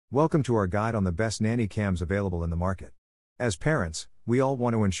Welcome to our guide on the best nanny cams available in the market. As parents, we all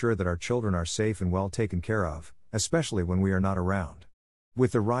want to ensure that our children are safe and well taken care of, especially when we are not around.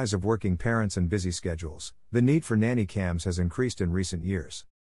 With the rise of working parents and busy schedules, the need for nanny cams has increased in recent years.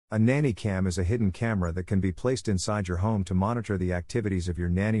 A nanny cam is a hidden camera that can be placed inside your home to monitor the activities of your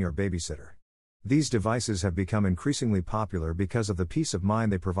nanny or babysitter. These devices have become increasingly popular because of the peace of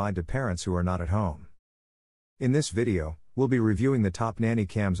mind they provide to parents who are not at home. In this video, we'll be reviewing the top nanny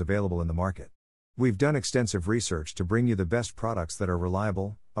cams available in the market. We've done extensive research to bring you the best products that are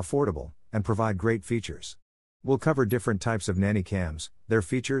reliable, affordable, and provide great features. We'll cover different types of nanny cams, their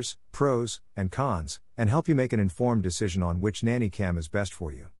features, pros, and cons, and help you make an informed decision on which nanny cam is best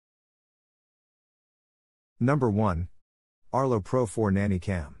for you. Number 1. Arlo Pro 4 Nanny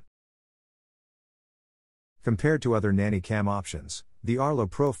Cam. Compared to other nanny cam options, the Arlo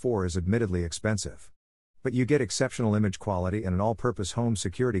Pro 4 is admittedly expensive. But you get exceptional image quality and an all-purpose home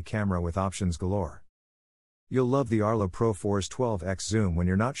security camera with options galore. You'll love the Arlo Pro 4's 12x zoom when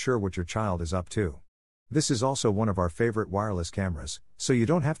you're not sure what your child is up to. This is also one of our favorite wireless cameras, so you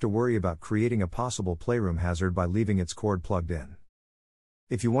don't have to worry about creating a possible playroom hazard by leaving its cord plugged in.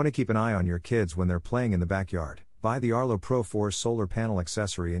 If you want to keep an eye on your kids when they're playing in the backyard, buy the Arlo Pro 4's solar panel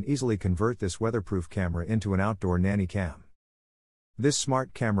accessory and easily convert this weatherproof camera into an outdoor nanny cam. This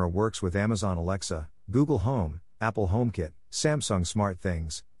smart camera works with Amazon Alexa, Google Home, Apple HomeKit, Samsung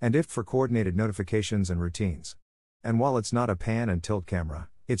SmartThings, and IF for coordinated notifications and routines. And while it's not a pan and tilt camera,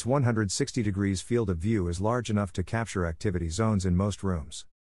 its 160 degrees field of view is large enough to capture activity zones in most rooms.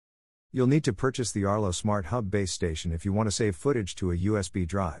 You'll need to purchase the Arlo Smart Hub base station if you want to save footage to a USB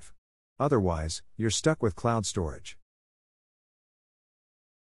drive. Otherwise, you're stuck with cloud storage.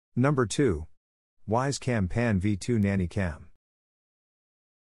 Number 2. WiseCam Pan V2 Nanny Cam.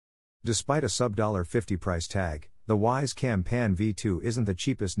 Despite a sub $50 price tag, the WiseCam Pan V2 isn't the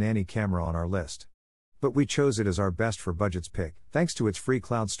cheapest nanny camera on our list. But we chose it as our best for budget's pick, thanks to its free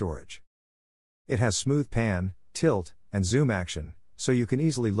cloud storage. It has smooth pan, tilt, and zoom action, so you can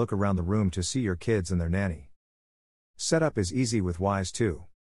easily look around the room to see your kids and their nanny. Setup is easy with Wise 2.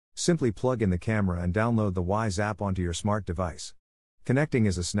 Simply plug in the camera and download the Wise app onto your smart device. Connecting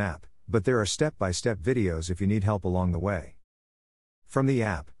is a snap, but there are step-by-step videos if you need help along the way. From the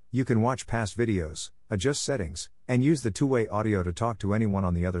app, you can watch past videos, adjust settings, and use the two-way audio to talk to anyone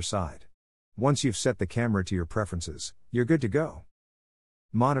on the other side. Once you've set the camera to your preferences, you're good to go.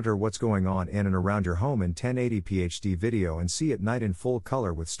 Monitor what's going on in and around your home in 1080p HD video and see at night in full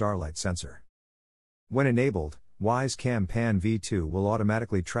color with Starlight sensor. When enabled, WiseCam Pan V2 will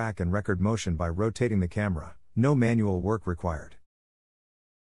automatically track and record motion by rotating the camera, no manual work required.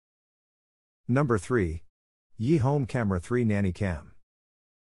 Number 3. Yi Home Camera 3 Nanny Cam.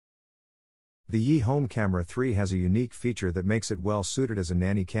 The Yi Home Camera 3 has a unique feature that makes it well suited as a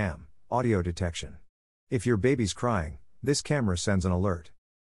nanny cam: audio detection. If your baby's crying, this camera sends an alert.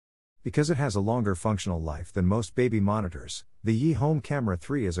 Because it has a longer functional life than most baby monitors, the Yi Home Camera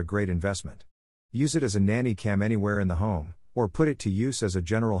 3 is a great investment. Use it as a nanny cam anywhere in the home, or put it to use as a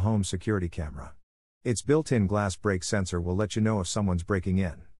general home security camera. Its built-in glass break sensor will let you know if someone's breaking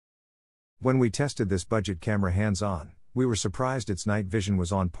in. When we tested this budget camera hands-on, we were surprised its night vision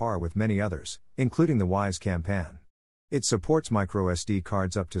was on par with many others, including the WiseCam Pan. It supports microSD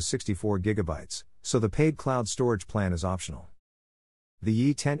cards up to 64 GB, so the paid cloud storage plan is optional. The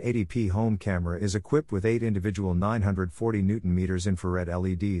Yi 1080p home camera is equipped with 8 individual 940 Nm infrared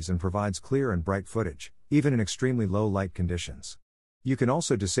LEDs and provides clear and bright footage, even in extremely low light conditions. You can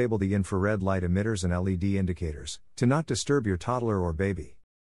also disable the infrared light emitters and LED indicators, to not disturb your toddler or baby.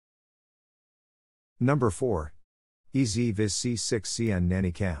 Number 4. EasyViz C6CN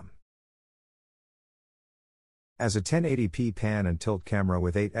Nanny Cam. As a 1080p pan and tilt camera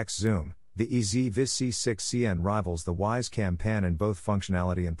with 8x zoom, the EasyViz C6CN rivals the WiseCam Pan in both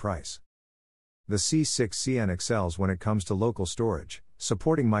functionality and price. The C6CN excels when it comes to local storage,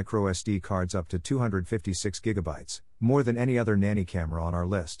 supporting microSD cards up to 256 GB, more than any other nanny camera on our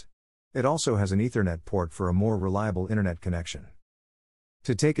list. It also has an Ethernet port for a more reliable internet connection.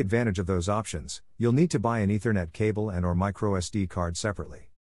 To take advantage of those options, you'll need to buy an Ethernet cable and/or microSD card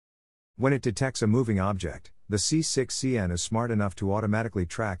separately. When it detects a moving object, the C6CN is smart enough to automatically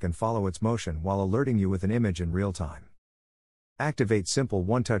track and follow its motion while alerting you with an image in real time. Activate simple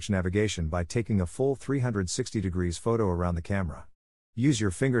one-touch navigation by taking a full 360 degrees photo around the camera. Use your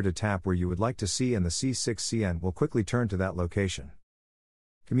finger to tap where you would like to see and the C6CN will quickly turn to that location.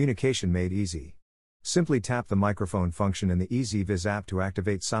 Communication made easy. Simply tap the microphone function in the EasyViz app to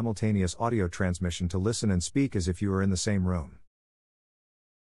activate simultaneous audio transmission to listen and speak as if you are in the same room.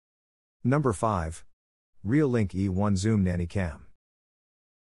 Number 5. Reolink E1 Zoom Nanny Cam.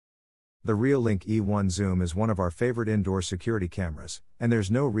 The Reolink E1 Zoom is one of our favorite indoor security cameras, and there's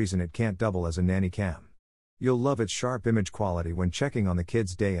no reason it can't double as a nanny cam. You'll love its sharp image quality when checking on the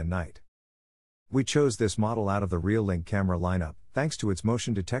kids day and night. We chose this model out of the Reolink camera lineup, thanks to its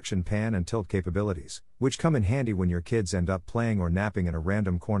motion detection pan and tilt capabilities, which come in handy when your kids end up playing or napping in a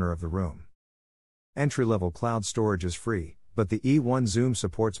random corner of the room. Entry-level cloud storage is free, but the E1 Zoom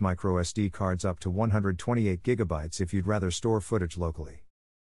supports microSD cards up to 128 GB if you'd rather store footage locally.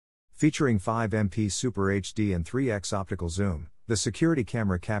 Featuring 5MP Super HD and 3x optical zoom, the security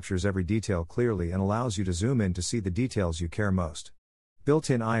camera captures every detail clearly and allows you to zoom in to see the details you care most.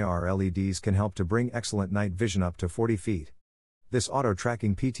 Built-in IR LEDs can help to bring excellent night vision up to 40 feet. This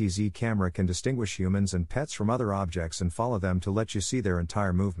auto-tracking PTZ camera can distinguish humans and pets from other objects and follow them to let you see their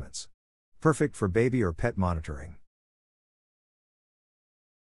entire movements. Perfect for baby or pet monitoring.